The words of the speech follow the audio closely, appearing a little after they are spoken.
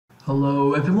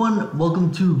Hello everyone,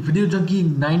 welcome to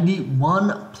VideoJunkie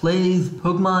 91 plays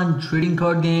Pokemon Trading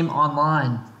Card Game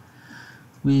online.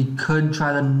 We could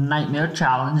try the Nightmare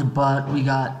Challenge, but we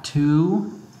got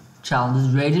two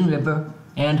challenges, Raging River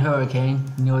and Hurricane.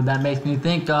 You know what that makes me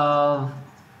think of?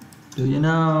 Do you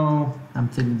know? I'm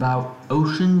thinking about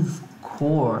Ocean's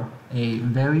Core, a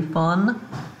very fun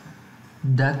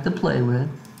deck to play with.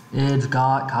 It's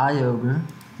got Kyogre,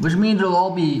 which means it'll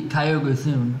all be Kyogre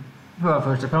soon. For our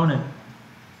first opponent.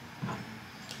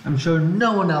 I'm sure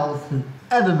no one else has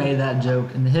ever made that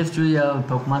joke in the history of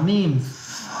Pokemon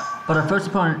memes. But our first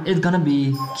opponent is gonna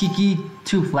be Kiki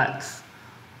 2Flex.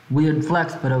 Weird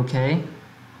flex, but okay.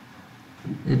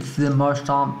 It's the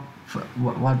Marshtomp,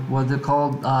 what was it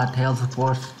called? Tales of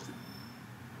Force.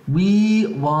 We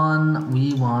won,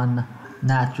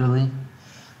 naturally.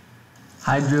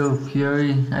 Hydro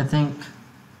Fury, I think.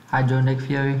 Hydro Nick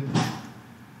Fury.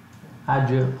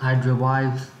 Hydro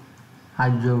Wives,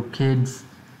 Hydro Kids,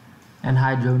 and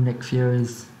Hydro Nick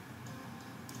Furies.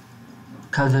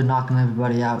 Cause they're knocking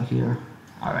everybody out here.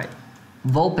 Alright.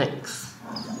 Vulpix.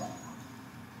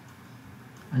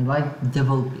 I like the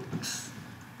Vulpix.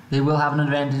 They will have an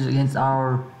advantage against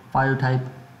our fire type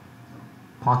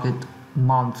pocket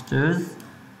monsters.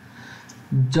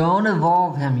 Don't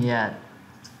evolve him yet.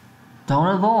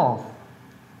 Don't evolve.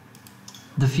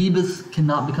 The Feebas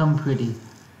cannot become pretty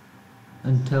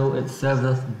until it serves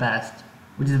us best,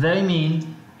 which is very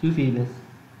mean to Feebas.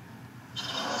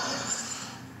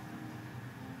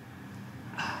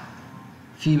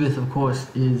 Feebas, of course,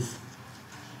 is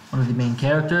one of the main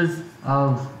characters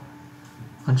of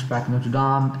Hunchback Notre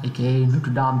Dame, aka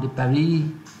Notre Dame de Paris,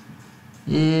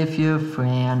 if you're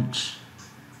French.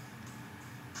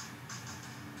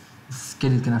 This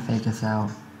kid is gonna fake us out.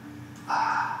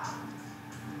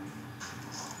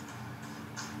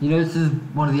 You know, this is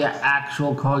one of the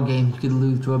actual card games you could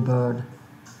lose to a bird.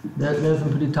 There's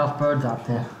some pretty tough birds out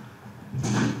there.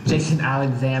 Jason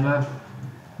Alexander.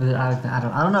 Was it Alexander?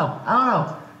 I don't know.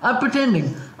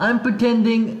 I'm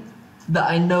pretending that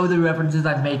I know the references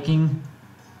I'm making.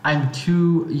 I'm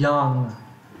too young,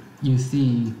 you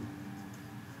see.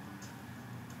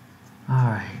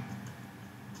 Alright.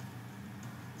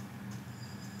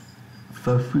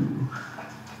 Fufu.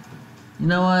 You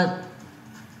know what?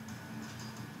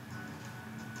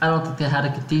 I don't think they had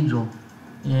a cathedral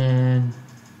in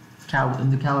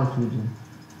the Kalos region.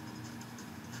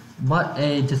 What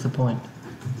a disappointment.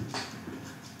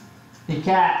 Hey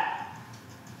cat!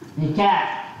 Hey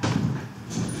cat!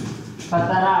 Cut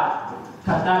that out!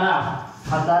 Cut that out!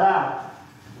 Cut that out!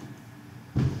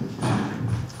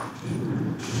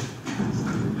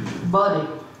 Buddy.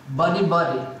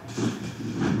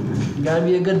 You gotta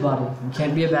be a good buddy. You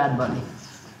can't be a bad buddy.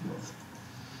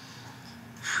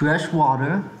 Fresh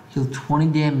water, heal 20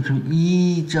 damage from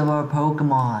each of our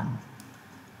Pokemon.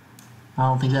 I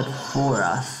don't think that's for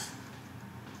us.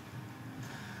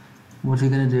 What's he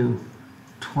gonna do?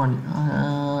 20.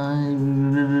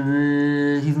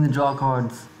 He's gonna draw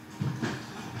cards.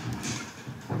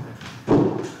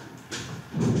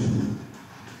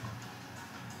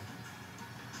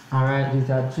 Alright, he's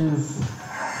got juice.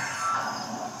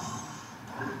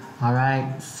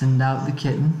 Alright, send out the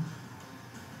kitten.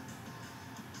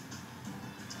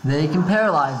 They can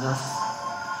paralyze us.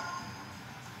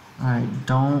 Alright,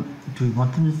 do we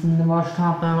want them to send the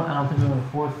Marshtomp out? I don't think we're going to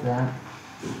force that.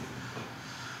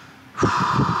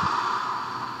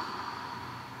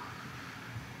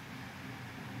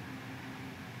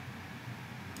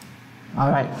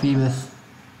 Alright, Feebas.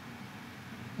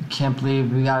 I can't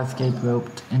believe we got escape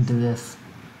roped into this.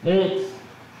 It's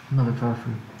another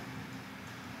Purfrey.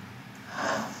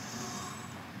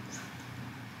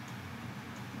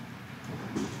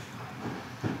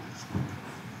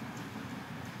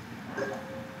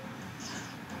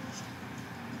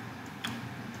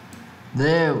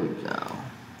 There we go.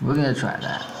 We're gonna try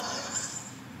that.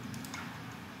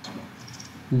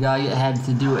 We gotta get ahead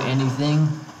to do anything.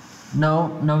 No,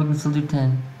 we can still do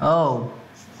 10. Oh,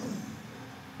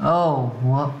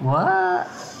 what?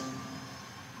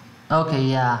 Okay,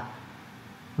 yeah.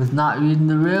 Was not reading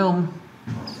the room.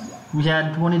 We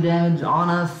had 20 damage on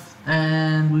us,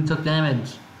 and we took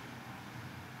damage.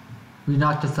 We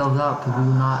knocked ourselves out because we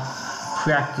were not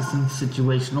practicing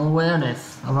situational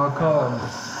awareness of our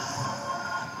cards.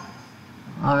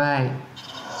 Alright,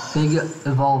 big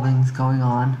evolving's going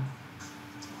on.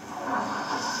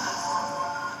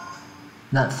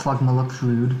 That Slugma looks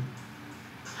rude.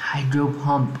 Hydro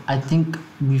Pump, I think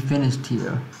we finished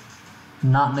here.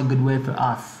 Not in a good way for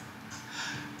us.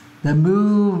 The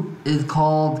move is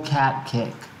called Cat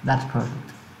Kick. That's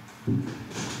perfect.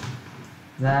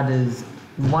 That is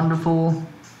wonderful.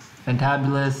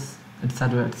 Fantabulous,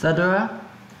 etc., etc.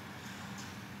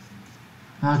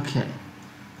 Okay,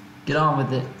 get on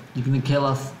with it. You're gonna kill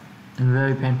us in a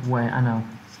very painful way, I know.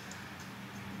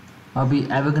 Are we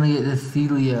ever gonna get this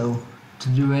Celio to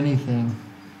do anything?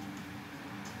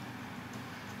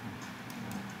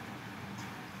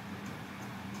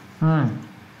 Hmm.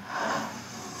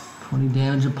 20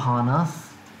 damage upon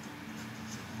us.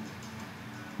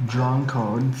 Drawing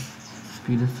cards.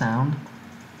 Speed of sound.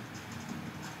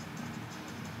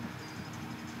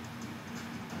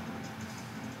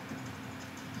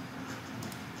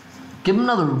 Give him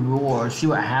another roar, see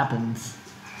what happens.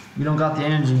 We don't got the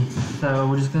energy, so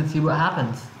we're just gonna see what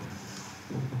happens.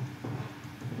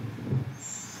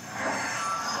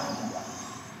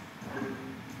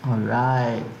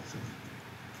 Alright.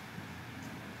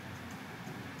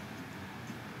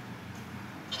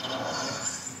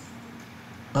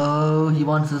 Oh, he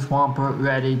wants the Swampert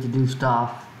ready to do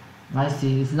stuff. I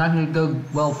see, this is not gonna go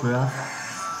well for us.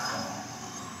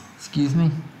 Excuse me?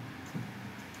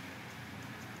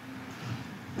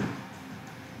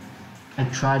 I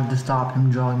tried to stop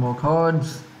him drawing more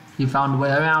cards. He found a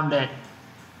way around it.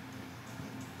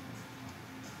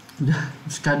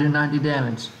 Just gotta do 90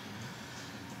 damage.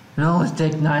 It always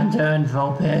takes 9 turns,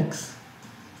 Vulpix.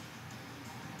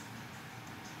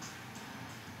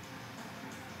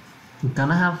 We're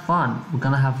gonna have fun. We're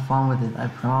gonna have fun with it. I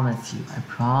promise you. I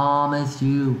promise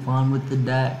you. Fun with the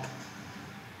deck.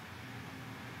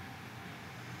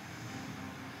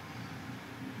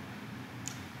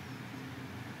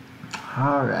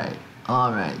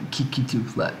 Alright, Kiki2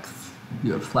 Flex.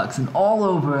 You're flexing all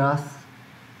over us.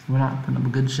 We're not putting up a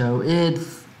good show.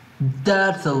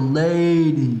 That's a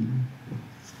lady.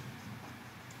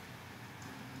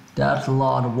 That's a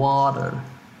lot of water.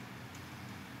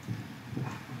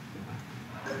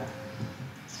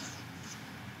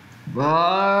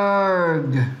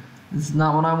 Barg! This is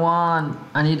not what I want.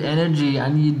 I need energy. I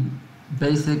need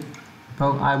basic.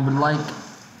 I would like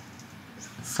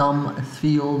some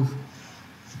fields.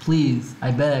 Please,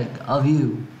 I beg of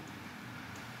you.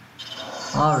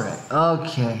 Alright,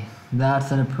 okay.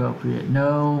 That's inappropriate.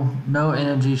 No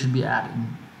energy should be added.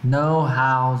 No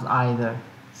hows either.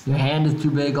 Your hand is too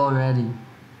big already.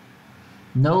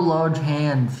 No large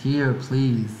hands here,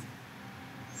 please.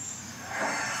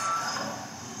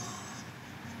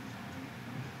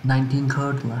 $19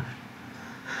 cards left.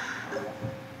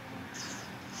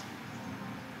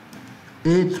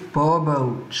 It's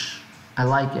Barboach. I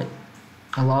like it.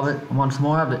 I love it. I want some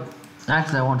more of it.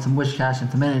 Actually, I want some Wish Cash and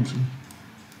some energy.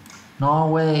 Gnaw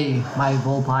away, my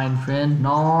Vulpine friend.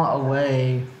 Gnaw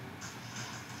away.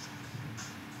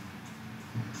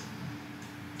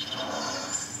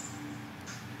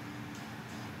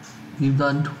 We've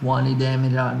done 20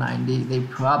 damage out of 90. They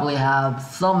probably have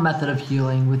some method of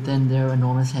healing within their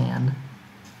enormous hand.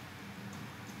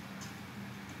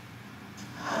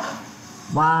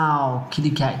 Wow,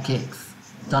 kitty cat kicks.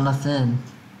 Done us in.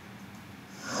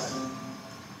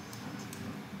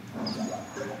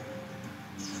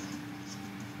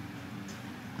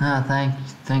 Ah,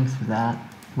 thanks for that.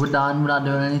 We're done, we're not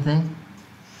doing anything.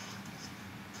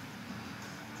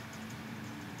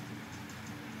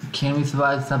 Can we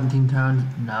survive 17 turns?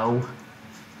 No.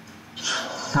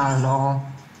 Not at all.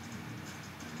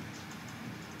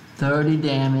 30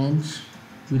 damage.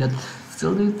 We'd have to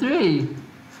still do 3.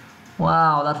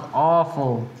 Wow, that's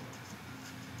awful.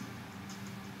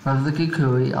 Of the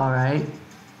Kukui, alright.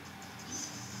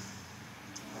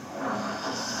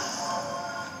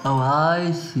 Oh,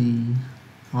 I see.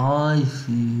 I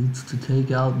see. It's to take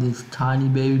out this tiny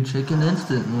baby chicken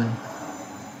instantly.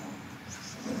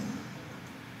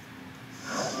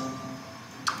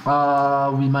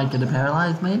 We might get a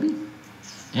paralyzed, maybe?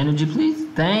 Energy, please?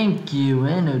 Thank you,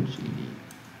 energy.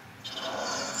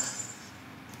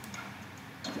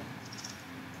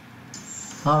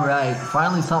 Alright,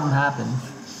 finally something happened.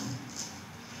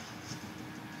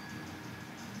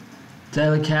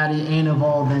 Delicatty ain't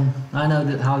evolving. I know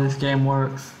how this game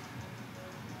works.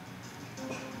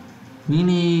 We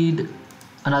need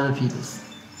another Feebas.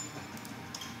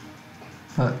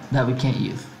 But that we can't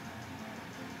use.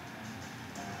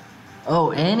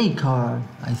 Oh, any card.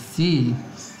 I see.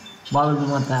 Why would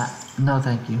we want that? No,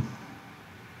 thank you.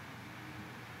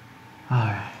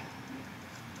 Alright.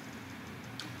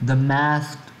 The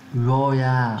Masked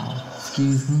Royale.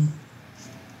 Excuse me.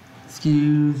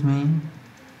 Excuse me.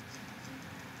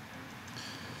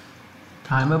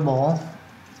 Timer ball.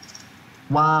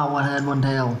 Wow, one head, one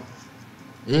tail.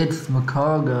 It's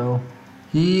Macargo.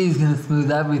 He's gonna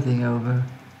smooth everything over.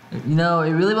 You know,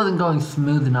 it really wasn't going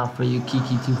smooth enough for you,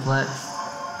 Kiki2 Flex.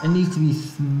 It needs to be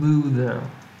smoother.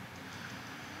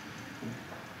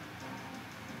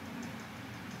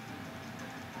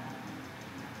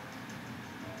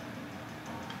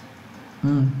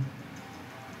 Hmm.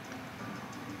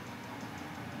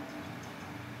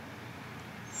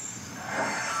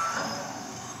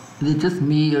 Is it just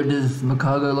me, or does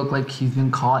Makago look like he's been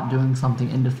caught doing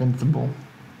something indefensible?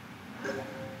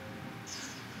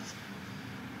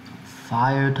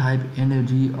 Fire type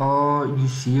energy, are you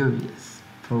serious?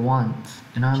 For once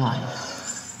in our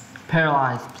life.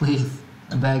 Paralyzed, please,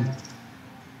 I beg.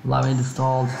 Allow me to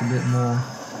stall just a bit more.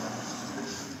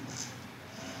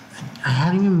 I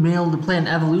haven't even been able to play an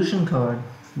evolution card.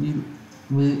 We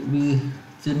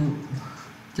didn't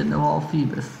evolve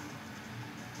Feebas.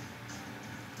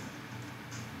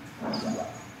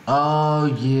 Oh,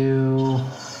 you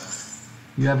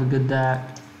have a good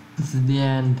deck. This is the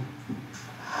end.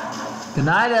 Good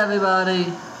night,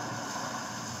 everybody.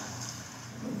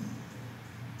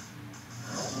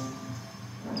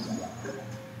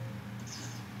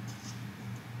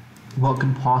 What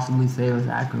could possibly save us,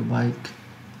 Acrobike?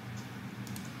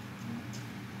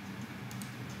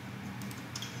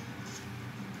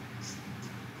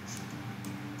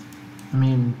 I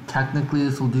mean, technically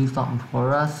this will do something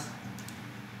for us.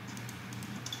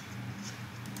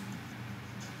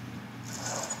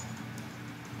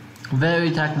 Very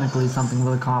technically something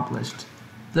was accomplished.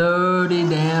 30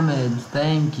 damage,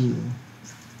 thank you.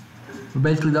 We're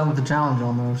basically done with the challenge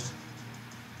almost.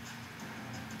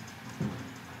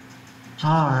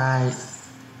 Alright.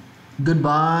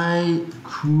 Goodbye,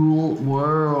 cruel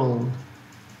world.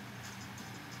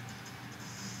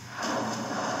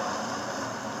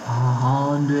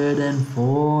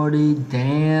 140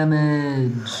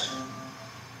 damage.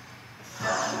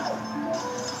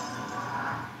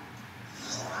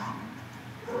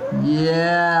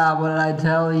 Yeah, what did I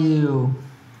tell you?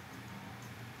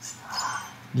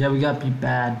 Yeah, we got beat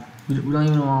bad. We don't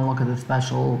even want to look at the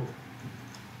special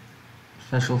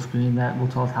screen that will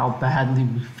tell us how badly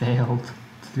we failed to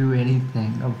do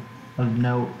anything of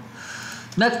note.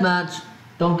 Next match,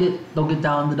 don't get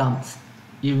down in the dumps,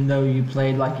 even though you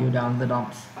played like you were down in the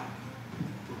dumps.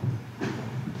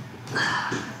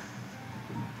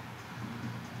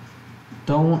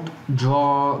 Don't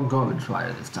draw garbage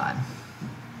fire this time.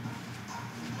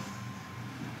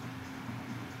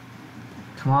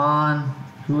 Come on,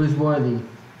 who is worthy?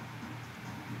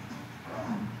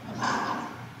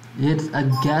 It's a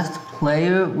guest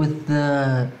player with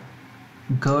the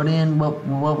Guardian.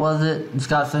 What was it? It's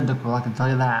got Cyndaquil, I can tell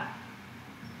you that.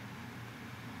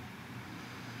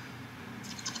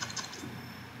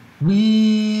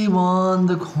 We won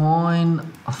the coin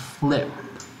flip.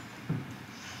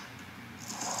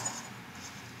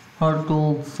 Heart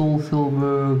Gold, Soul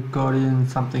Silver, Guardian,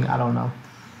 something, I don't know.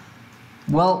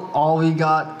 Well, all we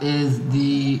got is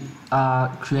the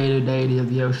creator deity of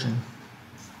the ocean.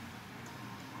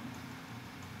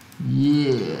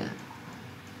 Yeah.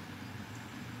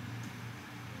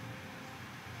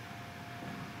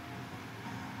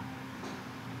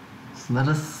 So let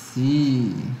us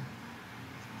see.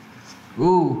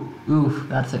 Ooh, oof,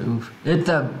 that's a oof. It's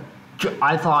a,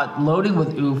 I thought loading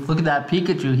with oof, look at that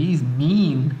Pikachu, he's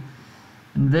mean.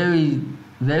 And very,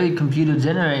 very computer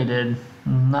generated.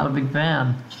 Not a big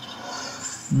fan.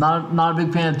 Not a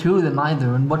big fan of two of them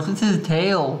either. And what's with his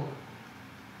tail?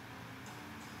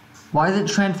 Why is it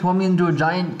transforming into a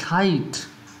giant kite?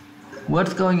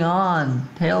 What's going on?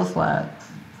 Tail slap.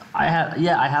 I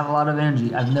have a lot of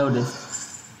energy. I've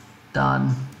noticed.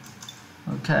 Done.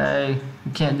 Okay,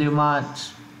 we can't do much.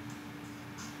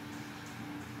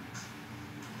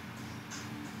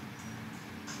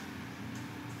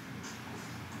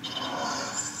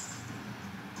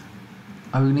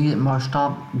 Are we gonna get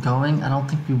Marshtomp going? I don't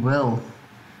think we will.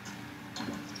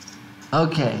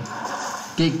 Okay.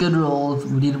 Get good rolls.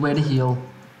 We need a way to heal.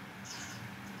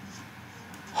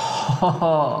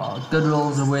 Oh, good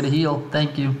rolls are a way to heal.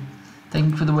 Thank you.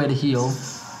 Thank you for the way to heal.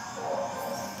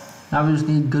 Now we just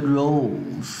need good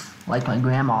rolls. Like my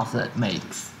grandma said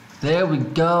makes. There we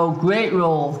go. Great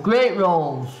rolls. Great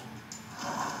rolls.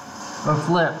 Or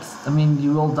flips. I mean,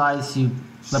 you roll dice, you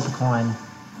flip a coin.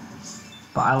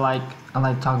 But I like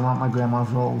talking about my grandma's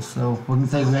rolls, so we're gonna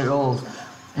say great rolls.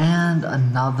 And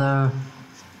another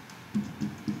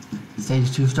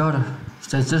Stage 2 starter.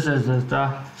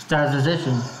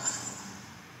 Statistician.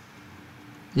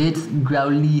 It's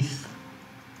Growlithe.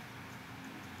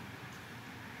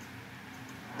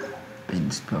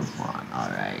 Bench Pokemon.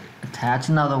 Alright. Attach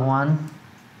another one.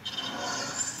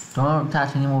 Don't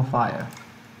attach any more fire.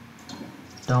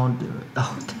 Don't do it.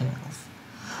 Oh, Tails.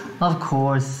 Of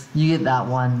course, you get that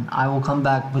one. I will come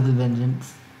back with a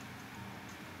vengeance.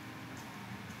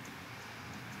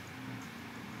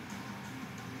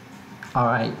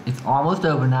 Alright, it's almost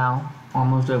over now.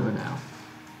 Almost over now.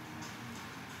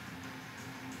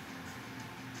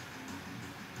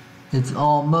 It's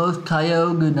almost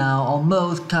Kyogre now.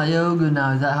 Almost Kyogre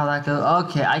now. Is that how that goes?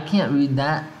 Okay, I can't read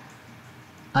that.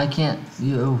 I can't.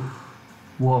 You.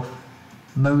 Wolf.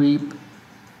 Mareep.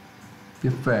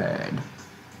 You're afraid.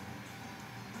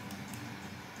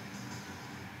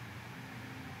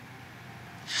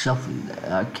 Shuffle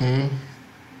there. Okay.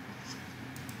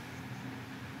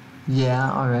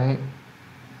 Yeah, alright.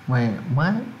 Wait,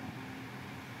 what?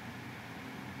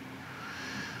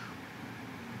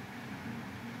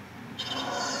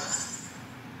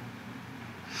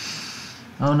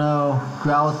 Oh no,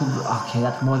 Growlithe will. Okay,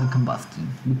 that's more than combusting.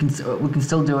 We can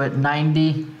still do it.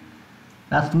 90.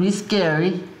 That's gonna be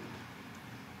scary,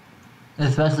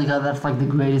 especially because that's like the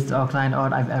greatest Arcanine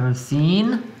art I've ever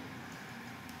seen.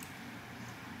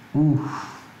 Ooh.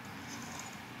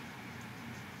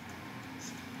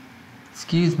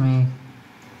 Excuse me.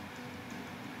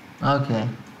 Okay,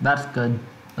 that's good.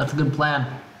 That's a good plan.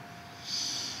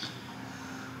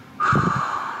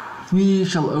 We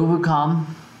shall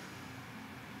overcome.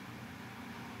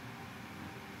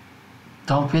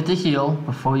 Don't forget to heal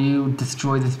before you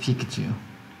destroy this Pikachu.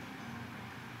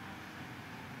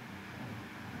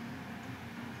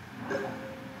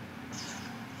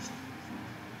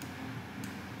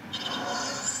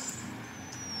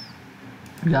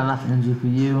 We got enough energy for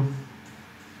you.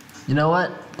 You know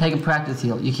what? Take a practice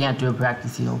heal. You can't do a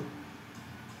practice heal.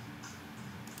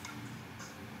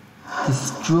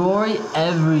 Destroy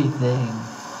everything.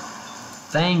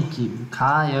 Thank you,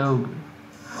 Kyogre.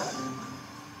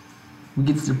 We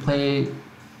get to play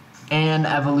an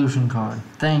evolution card.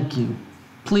 Thank you.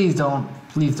 Please don't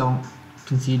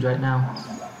concede right now.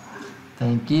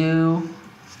 Thank you.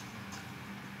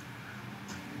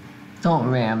 Don't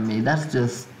ram me. That's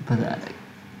just pathetic.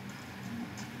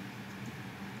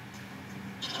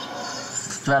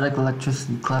 Static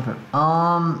electricity, clever.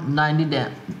 90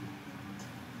 damage.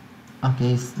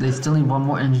 Okay, so they still need one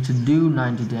more energy to do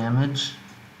 90 damage.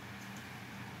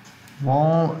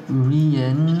 Wall rain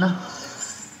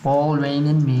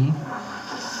in me.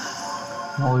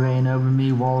 Wall rain over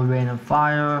me. Wall rain of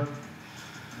fire.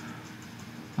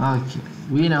 Okay,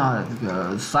 we know how that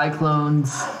goes.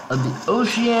 Cyclones of the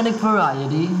oceanic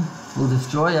variety will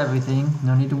destroy everything.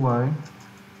 No need to worry.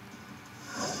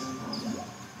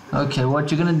 Okay, what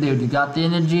you gonna do? You got the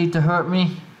energy to hurt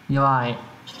me? You might.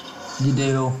 You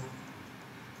do.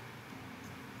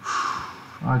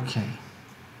 Okay.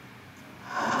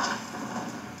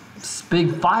 It's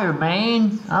big fire,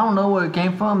 man. I don't know where it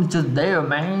came from. It's just there,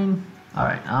 man.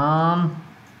 Alright,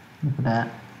 look at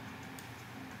that.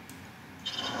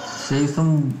 Save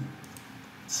some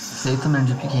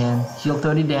energy if you can. Heal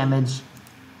 30 damage.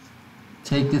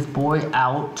 Take this boy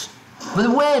out. For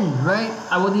the win, right?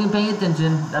 I wasn't even paying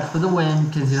attention. That's for the win,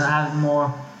 because you don't have it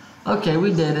more. Okay,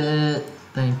 we did it.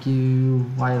 Thank you.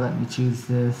 Why you let me choose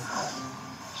this?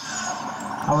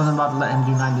 I wasn't about to let him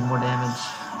do 90 more damage.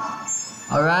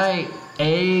 Alright,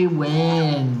 a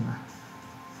win.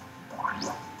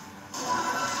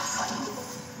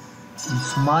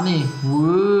 It's money.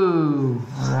 Woo.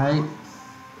 Alright.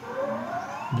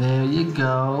 There you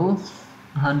go.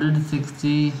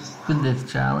 160 for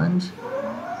this challenge.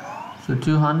 So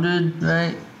 200,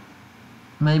 right?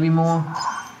 Maybe more.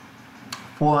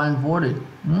 440.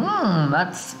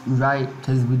 That's right,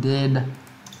 because we did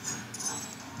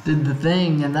the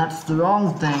thing, and that's the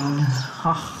wrong thing.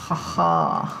 Ha ha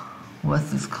ha.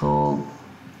 What's this called?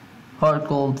 Heart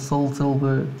Gold, Soul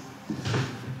Silver.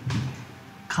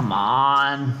 Come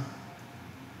on.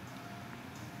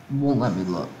 Won't let me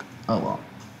look. Oh well.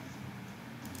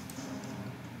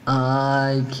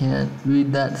 I can't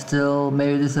read that still.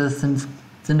 Maybe this is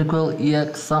Cyndaquil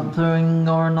EX something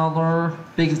or another.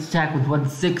 Biggest attack was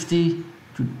 160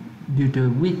 due to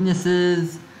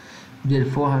weaknesses.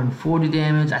 Did 440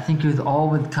 damage. I think it was all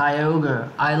with Kyogre.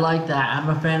 I like that. I'm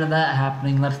a fan of that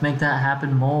happening. Let's make that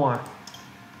happen more.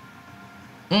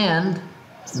 And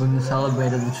we're going to celebrate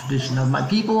the tradition of my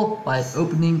people by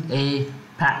opening a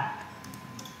pack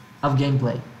of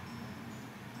gameplay.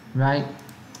 Right?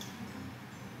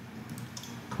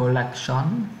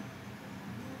 Collection.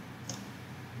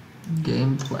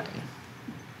 Gameplay.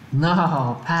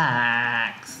 No,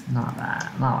 packs. Not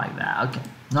that. Not like that. Okay.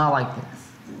 Not like this.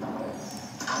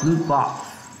 Loot box.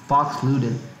 Box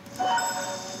looted.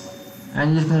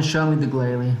 And you're just going to show me the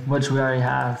Glalie, which we already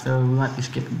have, so we might be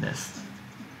skipping this.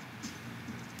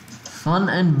 Sun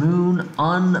and Moon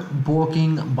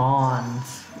unborking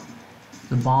bonds.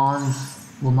 The bonds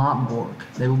will not bork.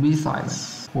 They will be silent.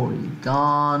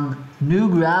 Porygon. New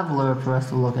Graveler for us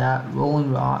to look at.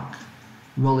 Rolling Rock.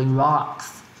 Rolling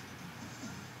Rocks.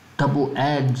 Double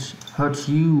Edge. Hurts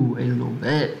you a little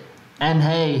bit. And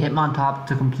hey, Hitmontop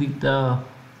to complete the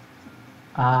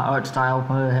art style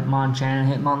for Hitmonchan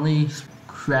and Hitmonlee.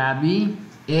 Krabby.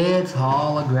 It's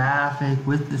holographic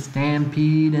with the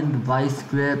Stampede and the Vice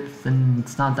scripts, and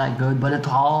it's not that good, but it's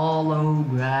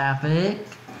holographic.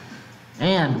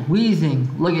 And Wheezing,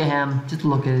 look at him, just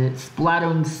look at it.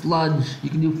 Splattering Sludge, you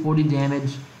can do 40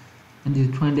 damage and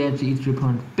do 20 damage to each your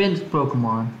opponent's bench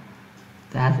Pokemon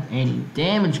that has any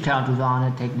damage counters on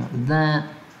it. Take note of that.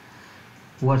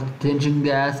 What's Tension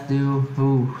Gas do?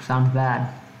 Ooh, sounds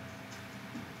bad.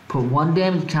 Put 1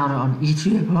 damage counter on each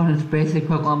of your opponent's basic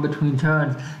Pokemon between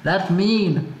turns. That's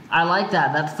mean. I like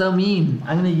that. That's so mean.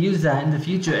 I'm going to use that in the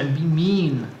future and be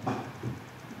mean.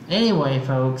 Anyway,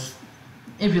 folks,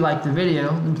 if you liked the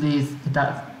video, then please hit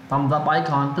that thumbs up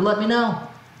icon to let me know.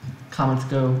 Comments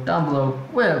go down below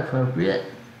where appropriate.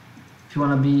 If you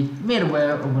want to be made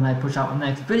aware of when I push out the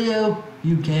next video,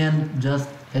 you can just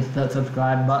hit that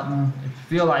subscribe button if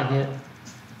you feel like it.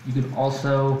 You can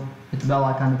also hit the bell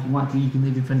icon if you want to. You can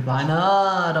leave your friends behind.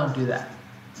 No, don't do that.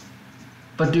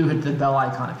 But do hit the bell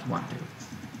icon if you want to.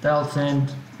 That'll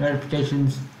send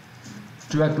notifications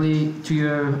directly to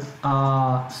your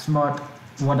smart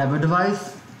whatever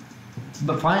device.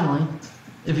 But finally,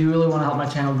 if you really want to help my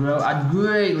channel grow, I'd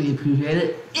greatly appreciate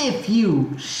it if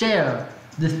you share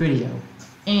this video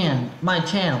and my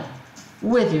channel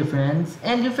with your friends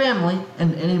and your family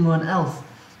and anyone else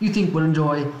you think would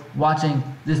enjoy watching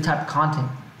this type of content.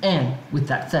 And with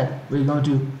that said, we're going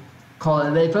to call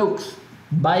it a day, folks.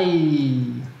 Bye.